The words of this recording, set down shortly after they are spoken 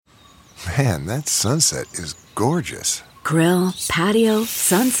Man, that sunset is gorgeous. Grill, patio,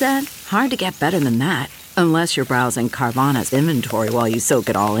 sunset. Hard to get better than that. Unless you're browsing Carvana's inventory while you soak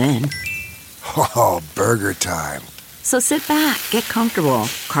it all in. Oh, burger time. So sit back, get comfortable.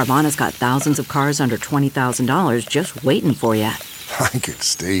 Carvana's got thousands of cars under $20,000 just waiting for you. I could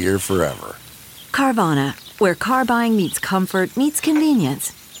stay here forever. Carvana, where car buying meets comfort meets convenience.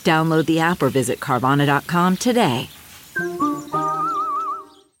 Download the app or visit Carvana.com today.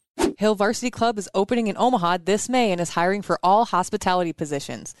 Hill Varsity Club is opening in Omaha this May and is hiring for all hospitality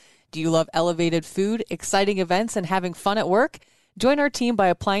positions. Do you love elevated food, exciting events, and having fun at work? Join our team by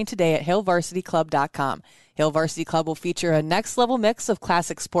applying today at hillvarsityclub.com. Hill Varsity Club will feature a next-level mix of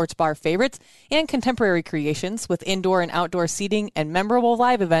classic sports bar favorites and contemporary creations with indoor and outdoor seating and memorable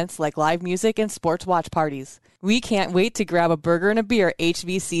live events like live music and sports watch parties. We can't wait to grab a burger and a beer at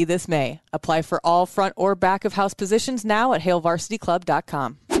HVC this May. Apply for all front or back of house positions now at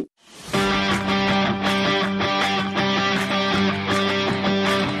hillvarsityclub.com.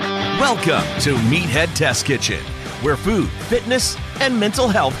 Welcome to Meathead Test Kitchen, where food, fitness, and mental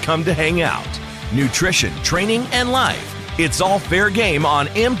health come to hang out. Nutrition, training, and life. It's all fair game on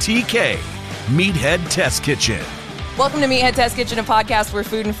MTK. Meathead Test Kitchen. Welcome to Meathead Test Kitchen, a podcast where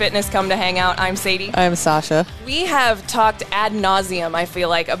food and fitness come to hang out. I'm Sadie. I'm Sasha. We have talked ad nauseum, I feel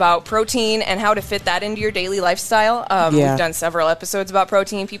like, about protein and how to fit that into your daily lifestyle. We've done several episodes about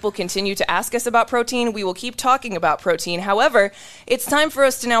protein. People continue to ask us about protein. We will keep talking about protein. However, it's time for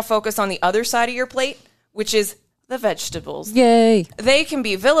us to now focus on the other side of your plate, which is the vegetables. Yay. They can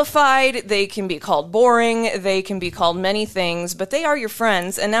be vilified, they can be called boring, they can be called many things, but they are your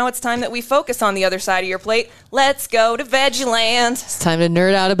friends, and now it's time that we focus on the other side of your plate. Let's go to Veggieland. It's time to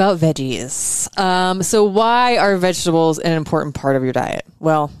nerd out about veggies. So why are vegetables an important part of your diet?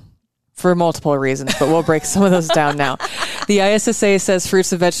 Well, for multiple reasons, but we'll break some of those down now. The ISSA says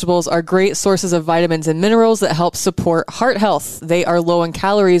fruits and vegetables are great sources of vitamins and minerals that help support heart health. They are low in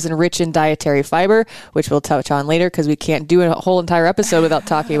calories and rich in dietary fiber, which we'll touch on later because we can't do a whole entire episode without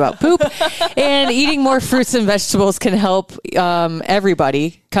talking about poop. And eating more fruits and vegetables can help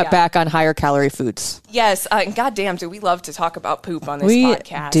everybody cut back on higher calorie foods. Yes, goddamn, do we love to talk about poop on this we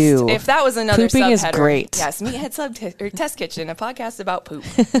podcast? Do. If that was another Pooping subheader, is great. Yes, Meathead Test Kitchen, a podcast about poop.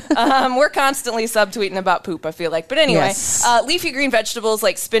 We're constantly subtweeting about poop, I feel like. But anyway, yes. Leafy green vegetables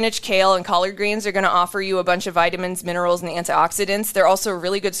like spinach, kale, and collard greens are going to offer you a bunch of vitamins, minerals, and antioxidants. They're also a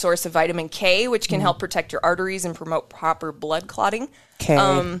really good source of vitamin K, which can help protect your arteries and promote proper blood clotting.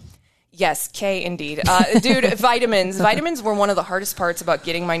 K. Yes, K indeed. Dude, vitamins. Vitamins were one of the hardest parts about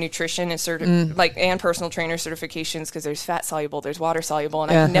getting my nutrition and and personal trainer certifications because there's fat soluble, there's water soluble,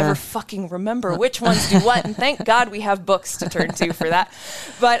 and I can never fucking remember which ones do what. And thank God we have books to turn to for that.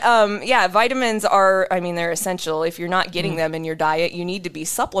 But vitamins are, they're essential. If you're not getting them in your diet, you need to be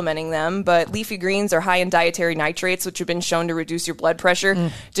supplementing them. But leafy greens are high in dietary nitrates, which have been shown to reduce your blood pressure,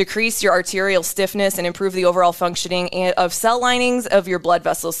 decrease your arterial stiffness, and improve the overall functioning of cell linings of your blood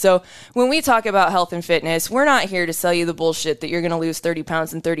vessels. So when we talk about health and fitness, we're not here to sell you the bullshit that you're going to lose 30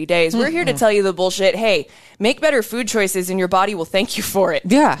 pounds in 30 days. We're here to tell you the bullshit, hey, make better food choices and your body will thank you for it.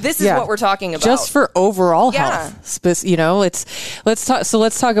 Yeah. This is what we're talking about. Just for overall health. Let's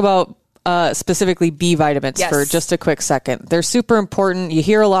talk about specifically B vitamins for just a quick second. They're super important. You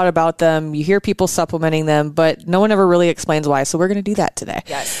hear a lot about them. You hear people supplementing them, but no one ever really explains why. So we're going to do that today.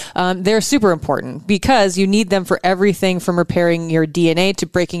 Yes. They're super important because you need them for everything from repairing your DNA to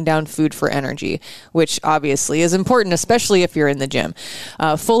breaking down food for energy, which obviously is important, especially if you're in the gym.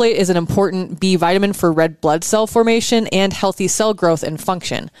 Folate is an important B vitamin for red blood cell formation and healthy cell growth and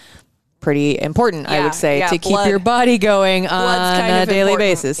function. Pretty important, I would say, to keep your body going on a daily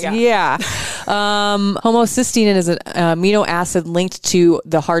basis. Homocysteine is an amino acid linked to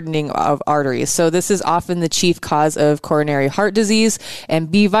the hardening of arteries. So this is often the chief cause of coronary heart disease. And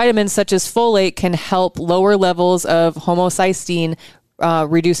B vitamins such as folate can help lower levels of homocysteine,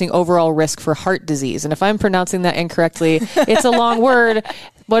 reducing overall risk for heart disease. And if I'm pronouncing that incorrectly, it's a long word.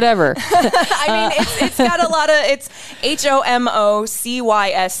 Whatever. It's got a lot of, it's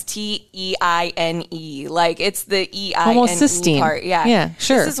HOMOCYSTEINE. Like it's the EINE part. Yeah,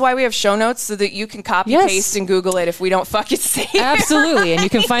 sure. This is why we have show notes so that you can copy, paste, and Google it if we don't fucking say it. Absolutely. And you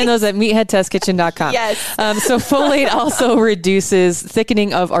can find those at meatheadtestkitchen.com. Yes. So folate also reduces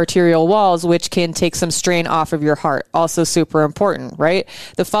thickening of arterial walls, which can take some strain off of your heart. Also super important, right?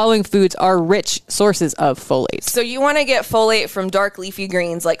 The following foods are rich sources of folate. So you want to get folate from dark leafy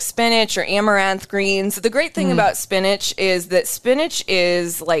greens vitamins like spinach or amaranth greens. The great thing about spinach is that spinach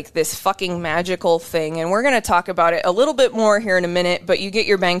is like this fucking magical thing, and we're going to talk about it a little bit more here in a minute, but you get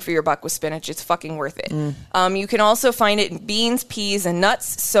your bang for your buck with spinach. It's fucking worth it. You can also find it in beans, peas, and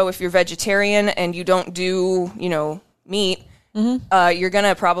nuts. So if you're vegetarian and you don't do, meat, you're going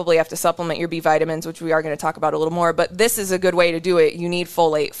to probably have to supplement your B vitamins, which we are going to talk about a little more, but this is a good way to do it. You need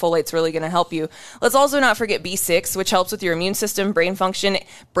folate. Folate's really going to help you. Let's also not forget B6, which helps with your immune system, brain function,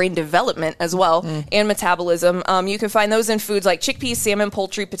 brain development as well, and metabolism. You can find those in foods like chickpeas, salmon,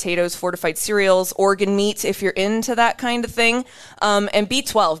 poultry, potatoes, fortified cereals, organ meat, if you're into that kind of thing. And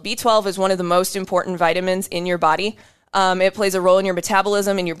B12. B12 is one of the most important vitamins in your body. It plays a role in your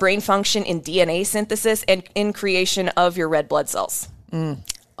metabolism, in your brain function, in DNA synthesis, and in creation of your red blood cells.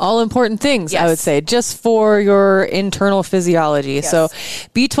 All important things, Yes. I would say, just for your internal physiology. Yes. So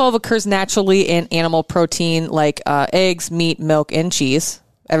B12 occurs naturally in animal protein like eggs, meat, milk, and cheese.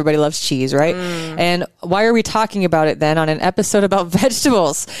 Everybody loves cheese, right? And why are we talking about it then on an episode about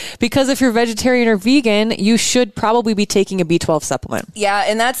vegetables? Because if you're vegetarian or vegan, you should probably be taking a B12 supplement. Yeah,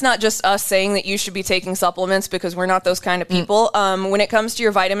 and that's not just us saying that you should be taking supplements, because we're not those kind of people. When it comes to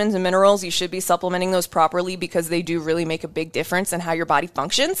your vitamins and minerals, you should be supplementing those properly, because they do really make a big difference in how your body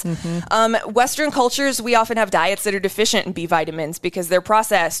functions. Western cultures, we often have diets that are deficient in B vitamins because they're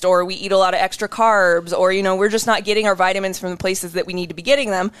processed, or we eat a lot of extra carbs, or, we're just not getting our vitamins from the places that we need to be getting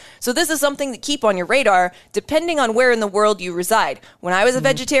them. So this is something to keep on your radar, depending on where in the world you reside. When I was a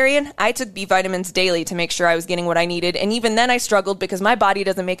vegetarian, I took B vitamins daily to make sure I was getting what I needed. And even then I struggled because my body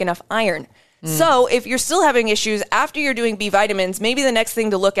doesn't make enough iron. So if you're still having issues after you're doing B vitamins, maybe the next thing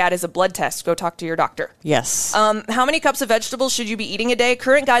to look at is a blood test. Go talk to your doctor. Yes. How many cups of vegetables should you be eating a day?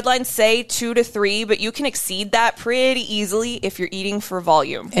 Current guidelines say 2 to 3, but you can exceed that pretty easily if you're eating for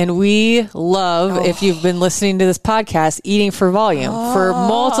volume. And we love, if you've been listening to this podcast, eating for volume for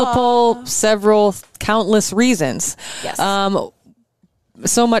multiple, several, countless reasons. Yes.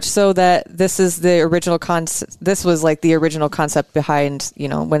 So much so that this is the original concept. This was like the original concept behind,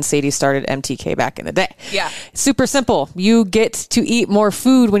 when Sadie started MTK back in the day. Yeah. Super simple. You get to eat more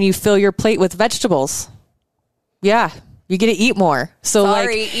food when you fill your plate with vegetables. Yeah. You get to eat more. So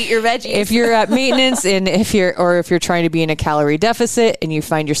Eat your veggies. if you're at maintenance and if you're trying to be in a calorie deficit and you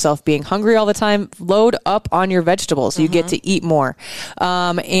find yourself being hungry all the time, load up on your vegetables. You get to eat more.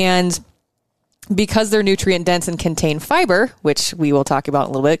 And because they're nutrient dense and contain fiber, which we will talk about in a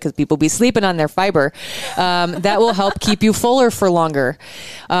little bit because people be sleeping on their fiber, that will help keep you fuller for longer.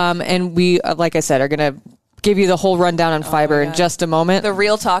 And we, like I said, are going to give you the whole rundown on fiber in just a moment. The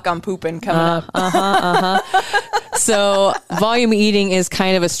real talk on pooping coming up. So volume eating is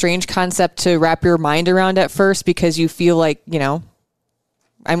kind of a strange concept to wrap your mind around at first, because you feel like,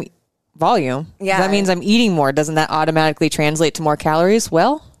 I'm volume. Yeah. That means I'm eating more. Doesn't that automatically translate to more calories?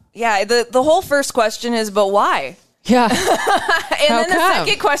 Well, Yeah, the whole first question is, but why? yeah. And then the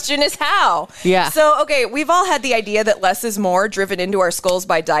second question is how. Yeah. So, okay, we've all had the idea that less is more driven into our skulls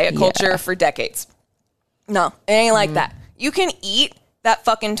by diet culture for decades. No, it ain't like that. You can eat that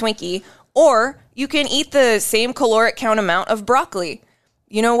fucking Twinkie, or you can eat the same caloric count amount of broccoli.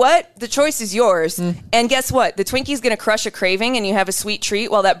 You know what? The choice is yours. And guess what? The Twinkie's going to crush a craving and you have a sweet treat,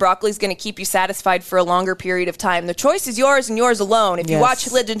 while that broccoli's going to keep you satisfied for a longer period of time. The choice is yours and yours alone. If you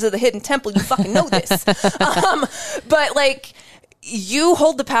watch Legends of the Hidden Temple, you fucking know this. But you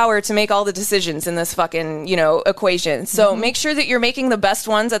hold the power to make all the decisions in this fucking, equation. So make sure that you're making the best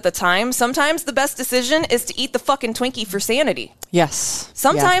ones at the time. Sometimes the best decision is to eat the fucking Twinkie for sanity. Yes.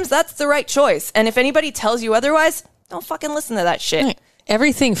 Sometimes that's the right choice. And if anybody tells you otherwise, don't fucking listen to that shit. Right.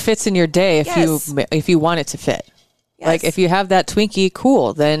 Everything fits in your day if you want it to fit. Yes. Like if you have that Twinkie,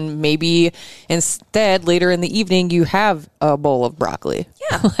 cool. Then maybe instead later in the evening you have a bowl of broccoli.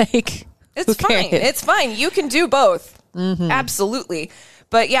 Yeah. It's fine. It's fine. You can do both. Absolutely.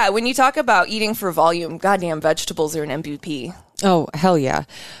 But yeah, when you talk about eating for volume, goddamn vegetables are an MVP. Oh, hell yeah.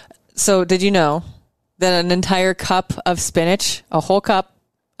 So did you know that an entire cup of spinach, a whole cup,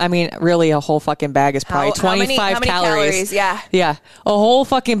 really a whole fucking bag is probably 25 how many calories? Yeah. Yeah. A whole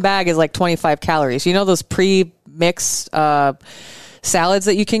fucking bag is like 25 calories. You know those pre-mixed salads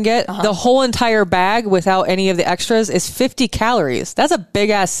that you can get? The whole entire bag without any of the extras is 50 calories. That's a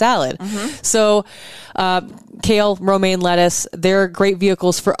big ass salad. So kale, romaine lettuce, they're great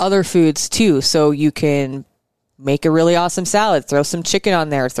vehicles for other foods too. So you can make a really awesome salad. Throw some chicken on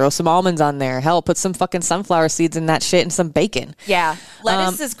there. Throw some almonds on there. Hell, put some fucking sunflower seeds in that shit and some bacon. Yeah.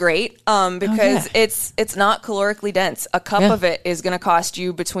 Lettuce is great because it's not calorically dense. A cup of it is going to cost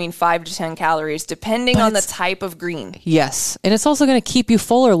you between 5 to 10 calories, depending on the type of green. Yes. And it's also going to keep you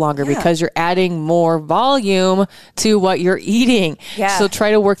fuller longer because you're adding more volume to what you're eating. Yeah. So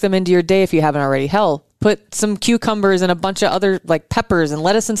try to work them into your day if you haven't already. Hell, put some cucumbers and a bunch of other like peppers and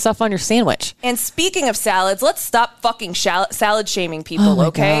lettuce and stuff on your sandwich. And speaking of salads, let's stop fucking salad shaming people,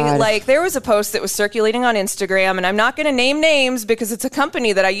 okay? God. Like, there was a post that was circulating on Instagram, and I'm not going to name names because it's a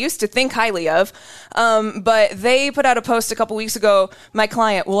company that I used to think highly of, but they put out a post a couple weeks ago, my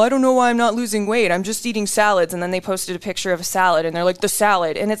client, well, I don't know why I'm not losing weight. I'm just eating salads. And then they posted a picture of a salad, and they're like, the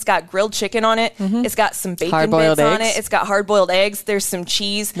salad. And it's got grilled chicken on it. It's got some bacon Hard-boiled bits on eggs. it. It's got hard-boiled eggs. There's some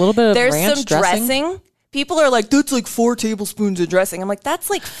cheese. A little bit of There's ranch some dressing. People are like, that's like 4 tablespoons of dressing. I'm like, that's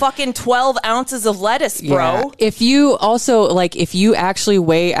like fucking 12 ounces of lettuce, bro. Yeah. If you also, like, if you actually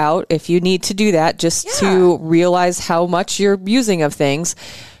weigh out, if you need to do that just to realize how much you're using of things,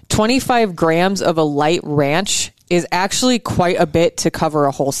 25 grams of a light ranch is actually quite a bit to cover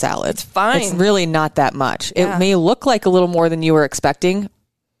a whole salad. It's fine. It's really not that much. Yeah. It may look like a little more than you were expecting.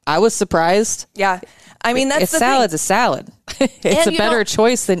 I was surprised. Yeah. I mean, that's the salad's thing. a salad. It's And a better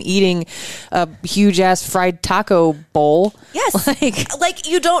choice than eating a huge ass fried taco bowl. Yes. Like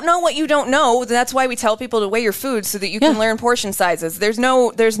you don't know what you don't know. That's why we tell people to weigh your food so that you can learn portion sizes. There's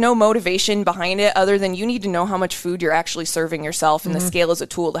no motivation behind it other than you need to know how much food you're actually serving yourself, and the scale is a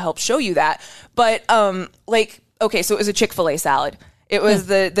tool to help show you that. But okay, so it was a Chick-fil-A salad. It was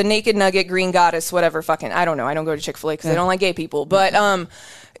the Naked Nugget, Green Goddess, whatever fucking, I don't know. I don't go to Chick-fil-A because I don't like gay people. But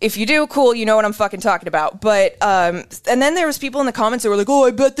if you do, cool, you know what I'm fucking talking about. But and then there was people in the comments that were like, oh,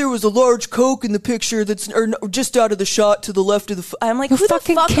 I bet there was a large Coke in the picture that's just out of the shot to the left of the... I'm like, who the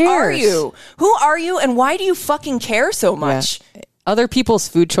fucking fuck cares? are you? Who are you, and why do you fucking care so much? Yeah. Other people's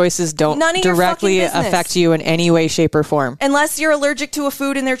food choices don't None of your directly fucking business. affect you in any way, shape, or form. Unless you're allergic to a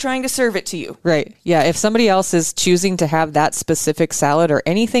food and they're trying to serve it to you. Right. Yeah. If somebody else is choosing to have that specific salad or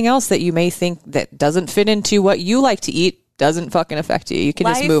anything else that you may think that doesn't fit into what you like to eat, doesn't fucking affect you. You can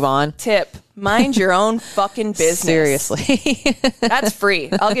just move on. Tip. Mind your own fucking business. Seriously. That's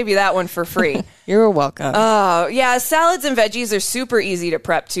free. I'll give you that one for free. You're welcome. Oh, yeah. Salads and veggies are super easy to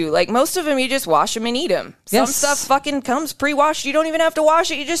prep too. Like most of them, you just wash them and eat them. Some stuff fucking comes pre-washed. You don't even have to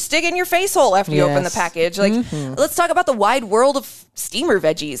wash it. You just stick it in your face hole after you open the package. Like, let's talk about the wide world of steamer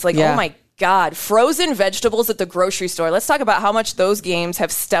veggies. Like, oh my God, frozen vegetables at the grocery store. Let's talk about how much those games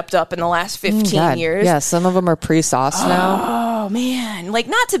have stepped up in the last 15 years. Yeah, some of them are pre-sauced now. Oh, man. Like,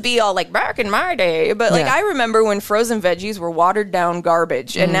 not to be all like back in my day, but like I remember when frozen veggies were watered down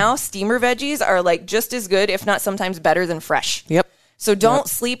garbage, and now steamer veggies are like just as good, if not sometimes better than fresh. Yep. So don't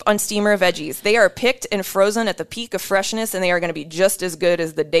sleep on steamer veggies. They are picked and frozen at the peak of freshness, and they are going to be just as good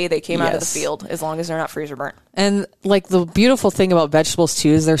as the day they came out of the field, as long as they're not freezer burnt. And like the beautiful thing about vegetables too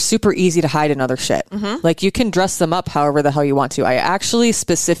is they're super easy to hide in other shit. Like you can dress them up however the hell you want to. I actually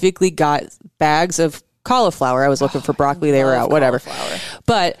specifically got bags of cauliflower. I was looking for broccoli. They were out, whatever.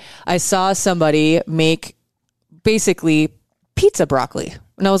 But I saw somebody make basically pizza broccoli.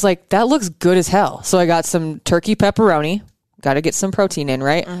 And I was like, that looks good as hell. So I got some turkey pepperoni. Got to get some protein in,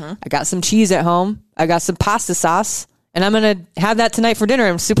 right? I got some cheese at home. I got some pasta sauce. And I'm going to have that tonight for dinner.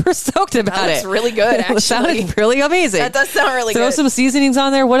 I'm super stoked about it. That's really good, actually. It sounded really amazing. That does sound really good. Throw some seasonings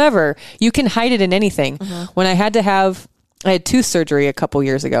on there, whatever. You can hide it in anything. When I had tooth surgery a couple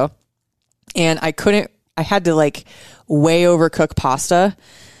years ago, and I had to like way overcook pasta.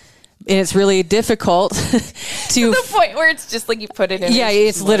 And it's really difficult to the point where it's just like you put it in. Yeah,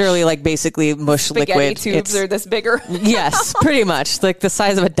 it's literally like basically mush spaghetti liquid. Tubes are this bigger. Yes, pretty much like the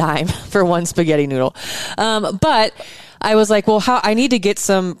size of a dime for one spaghetti noodle. But I was like, well, I need to get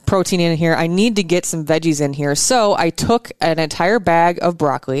some protein in here. I need to get some veggies in here. So I took an entire bag of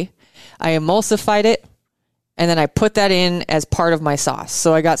broccoli. I emulsified it. And then I put that in as part of my sauce.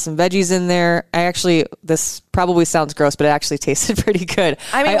 So I got some veggies in there. This probably sounds gross, but it actually tasted pretty good.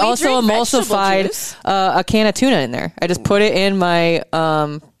 I mean, I also emulsified a can of tuna in there. I just put it in my,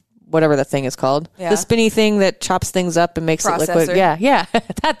 whatever the thing is called. The spinny thing that chops things up and makes it liquid. Yeah,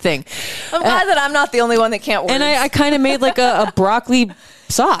 that thing. I'm glad that I'm not the only one that can't work. And I kind of made like a broccoli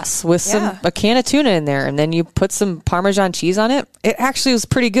sauce with a can of tuna in there, and then you put some Parmesan cheese on it. It actually was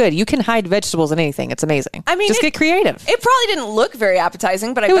pretty good. You can hide vegetables in anything. It's amazing. I mean, just get creative. It probably didn't look very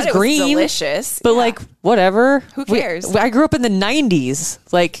appetizing, but I bet it was delicious. But like, whatever. Who cares? I grew up in the 90s.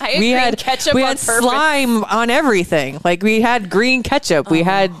 Like we had ketchup. We had slime on everything. Like we had green ketchup. We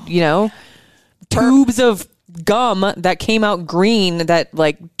had tubes of gum that came out green that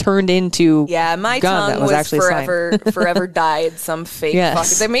like turned into my gum tongue that was actually forever dyed some fake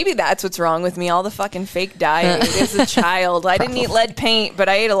fucking. Maybe that's what's wrong with me. All the fucking fake dye I ate as a child. I didn't eat lead paint, but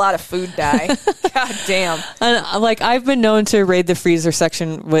I ate a lot of food dye. God damn. And like I've been known to raid the freezer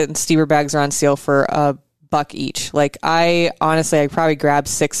section when steamer bags are on sale for $1 each. Like I probably grab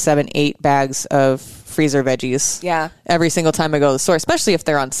 6, 7, 8 bags of freezer veggies. Yeah. Every single time I go to the store, especially if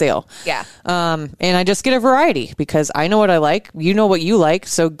they're on sale. Yeah. And I just get a variety because I know what I like. You know what you like.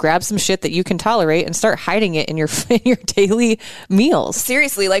 So grab some shit that you can tolerate and start hiding it in your daily meals.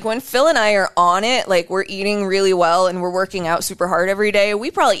 Seriously, like when Phil and I are on it, like we're eating really well and we're working out super hard every day,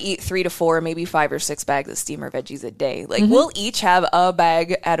 we probably eat 3 to 4, maybe 5 or 6 bags of steamer veggies a day. Like we'll each have a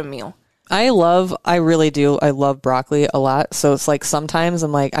bag at a meal. I really do. I love broccoli a lot. So it's like sometimes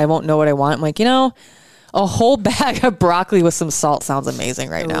I'm like, I won't know what I want. I'm like, a whole bag of broccoli with some salt sounds amazing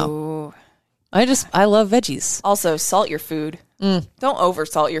right now. Ooh. I love veggies. Also, salt your food. Don't over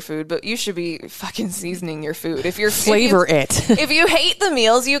salt your food, but you should be fucking seasoning your food. If you're Flavor it. If you hate the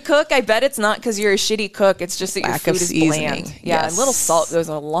meals you cook, I bet it's not because you're a shitty cook. It's just that Lack your of food is seasoning. bland. Yeah, Yes. a little salt goes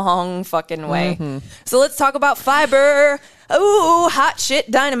a long fucking way. So let's talk about fiber. Ooh, hot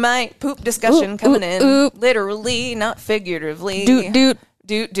shit dynamite. Poop discussion coming in. Literally, not figuratively. Doot.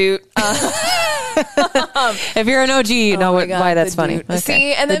 If you're an OG, you know why that's funny. Okay.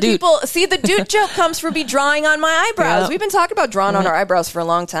 See, and then people see the dude joke comes from me drawing on my eyebrows. Yep. We've been talking about drawing on our eyebrows for a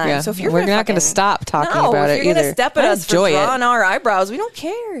long time. Yeah. So if you're we're not going to stop talking about it if you're either. gonna step at I us for enjoy drawing our eyebrows, we don't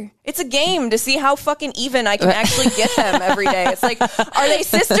care. It's a game to see how fucking even I can actually get them every day. It's like, are they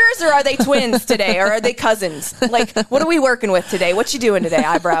sisters or are they twins today? Or are they cousins? Like, what are we working with today? What you doing today,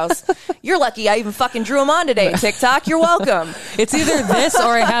 eyebrows? You're lucky I even fucking drew them on today, TikTok. You're welcome. It's either this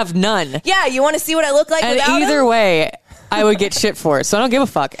or I have none. Yeah, you want to see what I look like And without either them? way, I would get shit for it. So I don't give a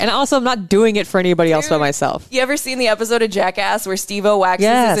fuck. And also, I'm not doing it for anybody else but myself. You ever seen the episode of Jackass where Steve-O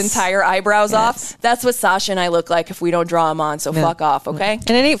waxes his entire eyebrows off? That's what Sasha and I look like if we don't draw them on. So fuck off, okay? And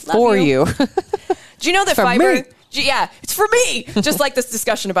it ain't Love for you. Do you know that For fiber? me. Yeah, it's for me. Just like this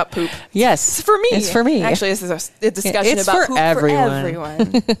discussion about poop. Yes. It's for me. It's for me. Actually, this is a discussion It's about for poop everyone. for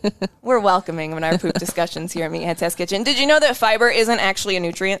everyone. We're welcoming in our poop discussions here at Meathead Test Kitchen. Did you know that fiber isn't actually a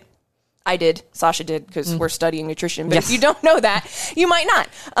nutrient? I did. Sasha did because we're studying nutrition. But if you don't know that, you might not.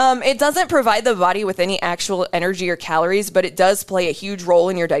 It doesn't provide the body with any actual energy or calories, but it does play a huge role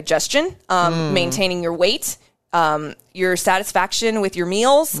in your digestion, maintaining your weight, your satisfaction with your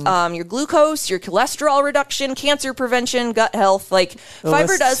meals, your glucose, your cholesterol reduction, cancer prevention, gut health. Like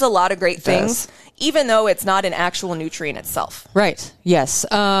fiber does a lot of great things, even though it's not an actual nutrient itself. Right. Yes.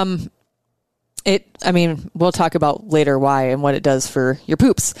 We'll talk about later why and what it does for your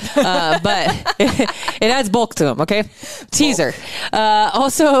poops. But it adds bulk to them, okay? Teaser.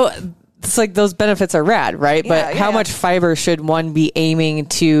 Also, it's like those benefits are rad, right? But how much fiber should one be aiming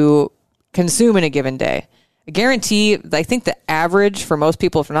to consume in a given day? I guarantee, I think the average for most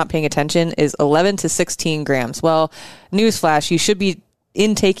people, if they're not paying attention, is 11 to 16 grams. Well, newsflash, you should be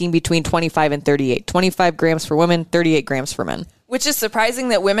intaking between 25 and 38. 25 grams for women, 38 grams for men. Which is surprising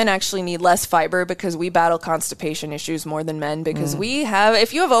that women actually need less fiber because we battle constipation issues more than men because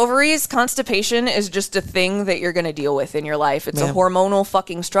if you have ovaries, constipation is just a thing that you're going to deal with in your life. It's a hormonal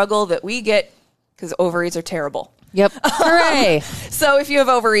fucking struggle that we get because ovaries are terrible. Yep. Hooray. So if you have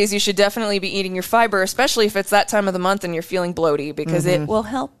ovaries, you should definitely be eating your fiber, especially if it's that time of the month and you're feeling bloaty because it will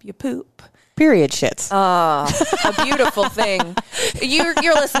help you poop. Period shits. A beautiful thing. You're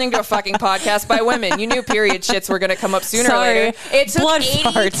listening to a fucking podcast by women. You knew period shits were going to come up sooner or later. It took Blood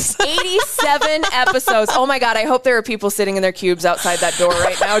farts. 87 episodes. Oh my God, I hope there are people sitting in their cubes outside that door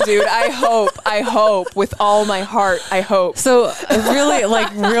right now, dude. I hope with all my heart, I hope. So really,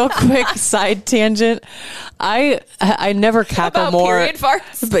 real quick side tangent. I never cackle About more. period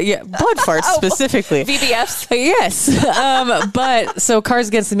farts? But yeah, blood farts specifically. VBFs. Yes. But so Cards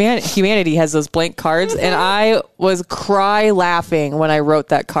Against Humanity has those blank cards, and I was cry laughing when I wrote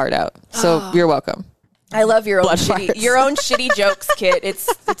that card out. So you're welcome. I love your own Blood shitty, farts. your own shitty jokes, Kit.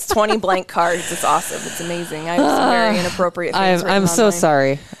 It's 20 blank cards. It's awesome. It's amazing. I have some very inappropriate things. I'm so online.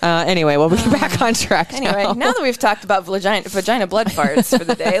 sorry. Anyway, we'll be back on track. Anyway, now. now that we've talked about vagina blood farts for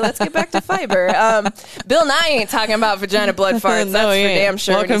the day, let's get back to fiber. Bill Nye ain't talking about vagina blood farts. No, That's he for ain't. damn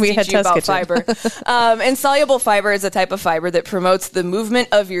sure. Welcome And he's to Meathead teaching you Test about Kitchen. fiber. Insoluble fiber is a type of fiber that promotes the movement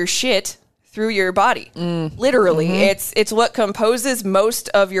of your shit through your body. Literally. It's what composes most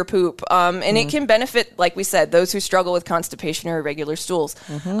of your poop. And it can benefit, like we said, those who struggle with constipation or irregular stools.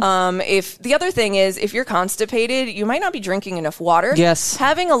 If the other thing is, if you're constipated, you might not be drinking enough water. Yes.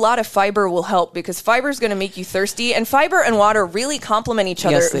 Having a lot of fiber will help because fiber is going to make you thirsty, and fiber and water really complement each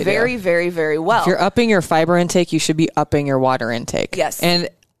other very, very, very well. If you're upping your fiber intake, you should be upping your water intake. Yes. And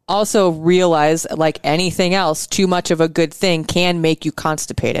also realize, like anything else, too much of a good thing can make you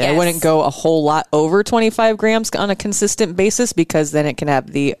constipated. I wouldn't go a whole lot over 25 grams on a consistent basis, because then it can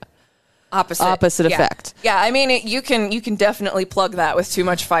have the opposite effect. Yeah, I mean, you can definitely plug that with too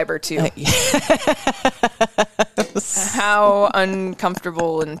much fiber too. How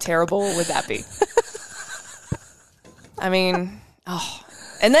uncomfortable and terrible would that be? I mean,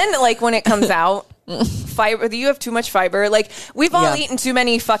 and then like when it comes out, fiber, you have too much fiber. Like, we've all eaten too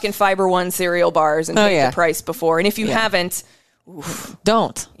many fucking Fiber One cereal bars and paid the price before. And if you haven't,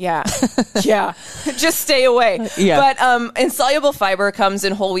 don't. Yeah. Just stay away. Yeah. But insoluble fiber comes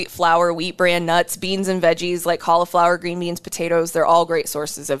in whole wheat flour, wheat bran, nuts, beans, and veggies like cauliflower, green beans, potatoes. They're all great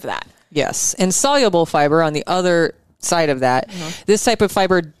sources of that. Yes. And soluble fiber, on the other side of that, this type of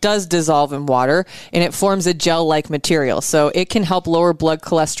fiber does dissolve in water, and it forms a gel-like material. So it can help lower blood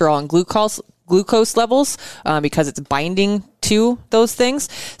cholesterol and glucose levels because it's binding to those things.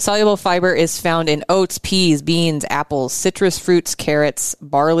 Soluble fiber is found in oats, peas, beans, apples, citrus fruits, carrots,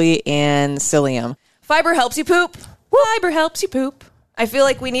 barley, and psyllium. Fiber helps you poop. Fiber helps you poop. I feel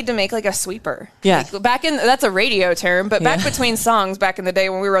like we need to make like a sweeper. Yeah. Like, that's a radio term, but back between songs, back in the day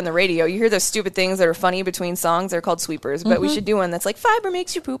when we were on the radio, you hear those stupid things that are funny between songs. They're called sweepers, but we should do one that's like, fiber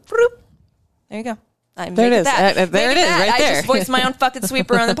makes you poop. There you go. There it is. There it is, right there. I just voiced my own fucking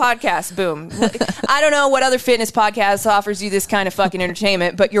sweeper on the podcast. Boom. I don't know what other fitness podcast offers you this kind of fucking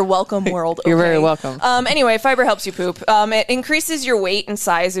entertainment, but you're welcome, world. You're very welcome. Anyway, fiber helps you poop. It increases your weight and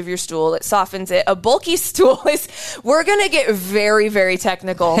size of your stool. It softens it. A bulky stool is... We're going to get very, very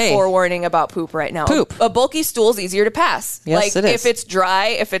technical forewarning about poop right now. Poop. A bulky stool is easier to pass. Yes, it is. If it's dry,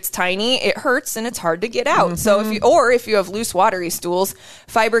 if it's tiny, it hurts and it's hard to get out. So if you have loose, watery stools,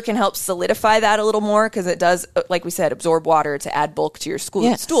 fiber can help solidify that a little more, because it does, like we said, absorb water to add bulk to your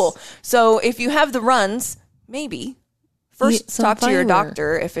stool. So if you have the runs, maybe first talk to your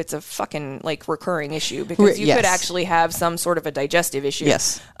doctor if it's a fucking like recurring issue, because you could actually have some sort of a digestive issue.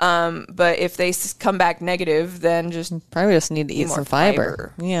 Yes. But if they come back negative, then probably just need to eat some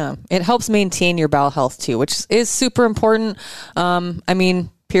fiber. Yeah. It helps maintain your bowel health too, which is super important.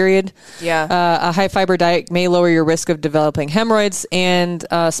 Period. Yeah. A high fiber diet may lower your risk of developing hemorrhoids and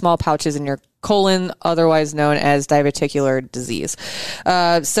small pouches in your colon, otherwise known as diverticular disease.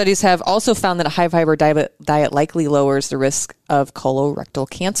 Studies have also found that a high fiber diet likely lowers the risk of colorectal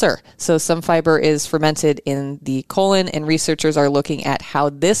cancer. So some fiber is fermented in the colon, and researchers are looking at how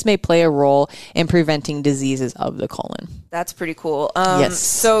this may play a role in preventing diseases of the colon. That's pretty cool. Yes.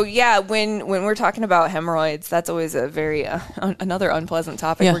 So yeah, when we're talking about hemorrhoids, that's always a very another unpleasant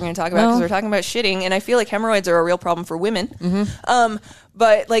topic we're going to talk about, because we're talking about shitting, and I feel like hemorrhoids are a real problem for women.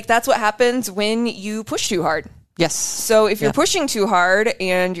 But like, that's what happens when you push too hard. Yes. So if you're pushing too hard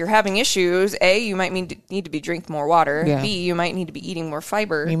and you're having issues, A, you might need to be drinking more water. Yeah. B, you might need to be eating more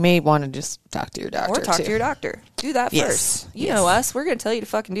fiber. You may want to just talk to your doctor. Or talk to your doctor. Do that Yes. first. You know us. We're going to tell you to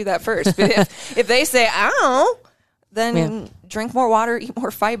fucking do that first. But if they say, ow, then drink more water, eat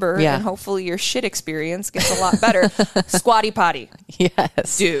more fiber, and hopefully your shit experience gets a lot better. Squatty potty.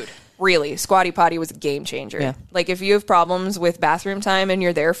 Yes. Dude. Really, Squatty Potty was a game changer. Yeah. Like, if you have problems with bathroom time and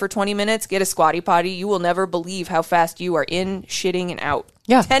you're there for 20 minutes, get a Squatty Potty. You will never believe how fast you are in, shitting, and out.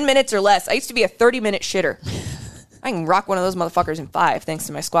 Yeah. 10 minutes or less. I used to be a 30-minute shitter. I can rock one of those motherfuckers in 5 thanks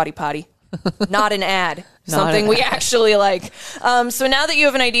to my Squatty Potty. Not an ad. Something we actually like. So now that you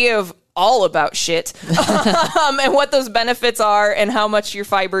have an idea of all about shit and what those benefits are and how much your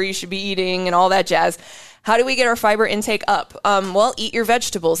fiber you should be eating and all that jazz, how do we get our fiber intake up? Well, eat your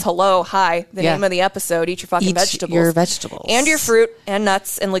vegetables. Hello, hi. The name of the episode, eat your fucking vegetables. Eat your vegetables. And your fruit and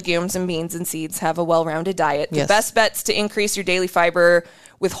nuts and legumes and beans and seeds. Have a well-rounded diet. The best bets to increase your daily fiber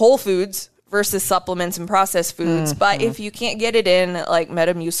with whole foods versus supplements and processed foods. But if you can't get it in, like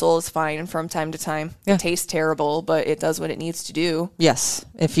Metamucil is fine from time to time. It tastes terrible, but it does what it needs to do. Yes.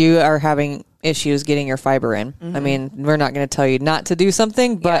 If you are having issues getting your fiber in. I mean, we're not going to tell you not to do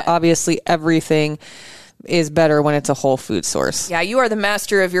something, but obviously everything is better when it's a whole food source. Yeah, you are the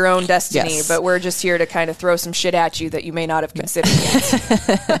master of your own destiny, Yes. but we're just here to kind of throw some shit at you that you may not have considered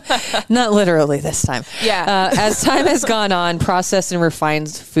yet. Not literally this time. Yeah. As time has gone on, processed and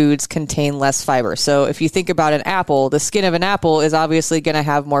refined foods contain less fiber. So if you think about an apple, the skin of an apple is obviously going to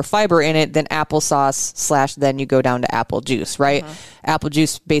have more fiber in it than applesauce / then you go down to apple juice, right? Apple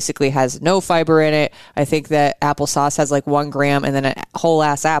juice basically has no fiber in it. I think that applesauce has like 1 gram, and then a whole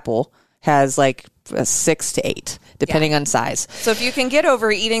ass apple has like 6 to 8, depending on size. So if you can get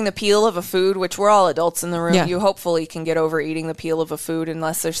over eating the peel of a food, which we're all adults in the room, you hopefully can get over eating the peel of a food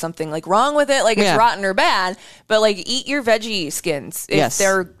unless there's something like wrong with it, like it's rotten or bad. But like eat your veggie skins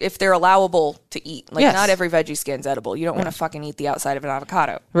if they're allowable to eat. Like not every veggie skin's edible. You don't want to fucking eat the outside of an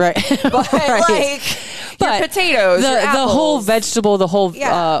avocado, Right? But like your potatoes, your the apples. whole vegetable, the whole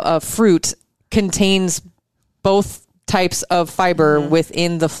fruit contains both types of fiber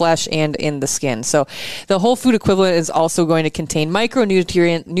within the flesh and in the skin. So the whole food equivalent is also going to contain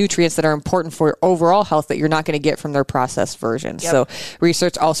nutrients that are important for your overall health that you're not going to get from their processed versions. So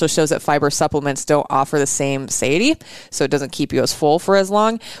research also shows that fiber supplements don't offer the same satiety, so it doesn't keep you as full for as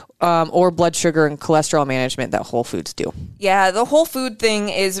long, or blood sugar and cholesterol management that whole foods do. Yeah, the whole food thing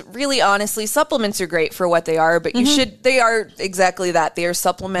is really, honestly, supplements are great for what they are, but they are exactly that. They are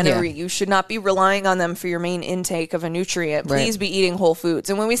supplementary. You should not be relying on them for your main intake of a nutrient. Please be eating whole foods.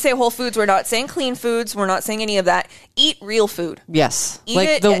 And when we say whole foods, we're not saying clean foods. We're not saying any of that. Eat real food. Yes.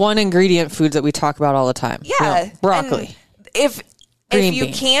 Like the one ingredient foods that we talk about all the time. Yeah. Broccoli. If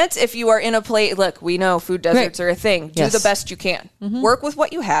you are in a place, look, we know food deserts are a thing. Do the best you can. Work with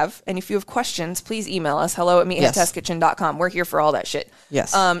what you have. And if you have questions, please email us, hello@meatheadtestkitchen.com. We're here for all that shit.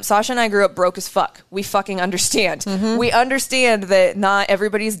 Yes. Sasha and I grew up broke as fuck. We fucking understand. We understand that not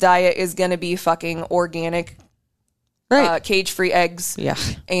everybody's diet is going to be fucking organic, cage-free eggs. Yeah.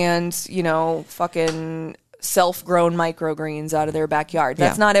 And, fucking self-grown microgreens out of their backyard.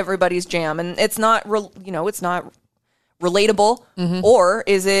 That's not everybody's jam. And it's not, it's not relatable, or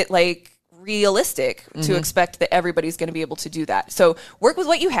is it like realistic to expect that everybody's going to be able to do that? So work with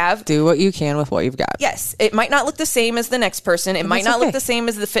what you have. Do what you can with what you've got. Yes. It might not look the same as the next person. It might not look the same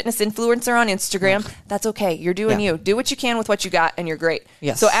as the fitness influencer on Instagram. That's okay. You're doing you. Do what you can with what you got, and you're great.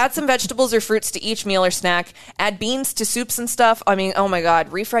 Yes. So add some vegetables or fruits to each meal or snack. Add beans to soups and stuff. I mean, oh my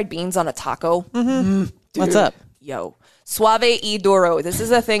God, refried beans on a taco. What's up? Yo. Suave y duro. This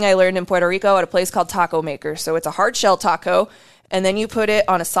is a thing I learned in Puerto Rico at a place called Taco Maker. So it's a hard shell taco, and then you put it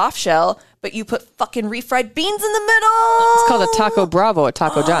on a soft shell, but you put fucking refried beans in the middle. It's called a Taco Bravo at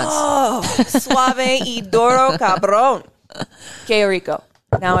Taco John's. Oh, suave y duro, cabrón. Que rico.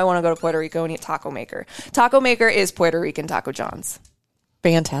 Now I want to go to Puerto Rico and eat Taco Maker. Taco Maker is Puerto Rican Taco John's.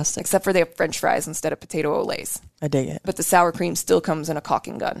 Fantastic. Except for they have French fries instead of potato olays. I dig it. But the sour cream still comes in a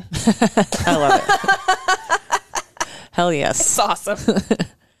caulking gun. I love it. Hell yes. It's awesome.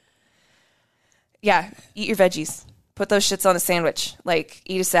 Yeah, eat your veggies. Put those shits on a sandwich. Like,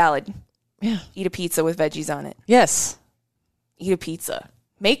 eat a salad. Yeah. Eat a pizza with veggies on it. Yes. Eat a pizza.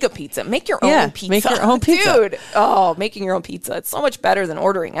 Make a pizza. Make your own pizza. Make your own pizza. Dude. Oh, making your own pizza. It's so much better than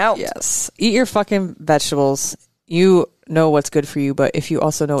ordering out. Yes. Eat your fucking vegetables. You know what's good for you, but if you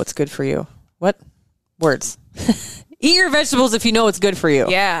also know what's good for you. What? Words. Eat your vegetables if you know what's good for you.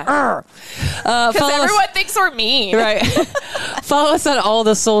 Yeah. Because everyone thinks we're mean. Right. Follow us on all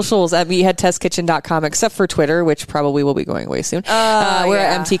the socials at meatheadtestkitchen.com, except for Twitter, which probably will be going away soon. We're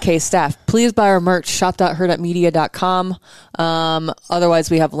at MTK Staff. Please buy our merch, shop.her.media.com.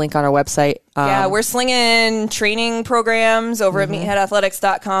 Otherwise, we have a link on our website. Yeah, we're slinging training programs over at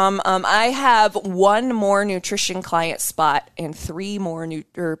meatheadathletics.com. I have 1 more nutrition client spot and 3 more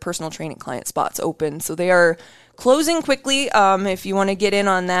personal training client spots open. So they are closing quickly. If you want to get in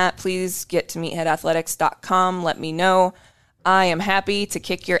on that, please get to meatheadathletics.com. Let me know. I am happy to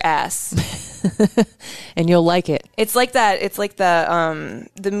kick your ass. And you'll like it. It's like that. It's like the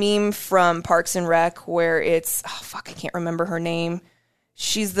meme from Parks and Rec where it's, I can't remember her name.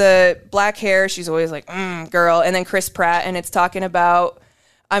 She's the black hair. She's always like, girl. And then Chris Pratt, and it's talking about,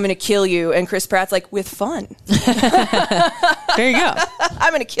 I'm going to kill you. And Chris Pratt's like, with fun. There you go.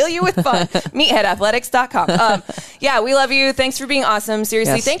 I'm going to kill you with fun. Meatheadathletics.com. Yeah, we love you. Thanks for being awesome.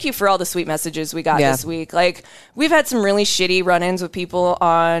 Seriously, thank you for all the sweet messages we got this week. Like, we've had some really shitty run-ins with people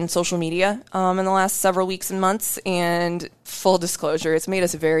on social media in the last several weeks and months. And full disclosure, it's made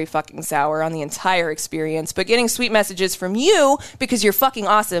us very fucking sour on the entire experience. But getting sweet messages from you because you're fucking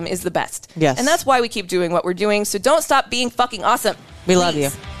awesome is the best. Yes. And that's why we keep doing what we're doing. So don't stop being fucking awesome. We love you.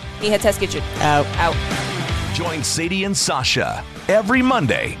 Meathead Test Kitchen. Out. Out. Join Sadie and Sasha every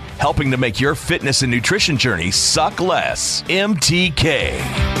Monday, helping to make your fitness and nutrition journey suck less. MTK.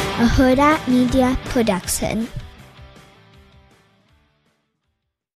 A Huda Media Production.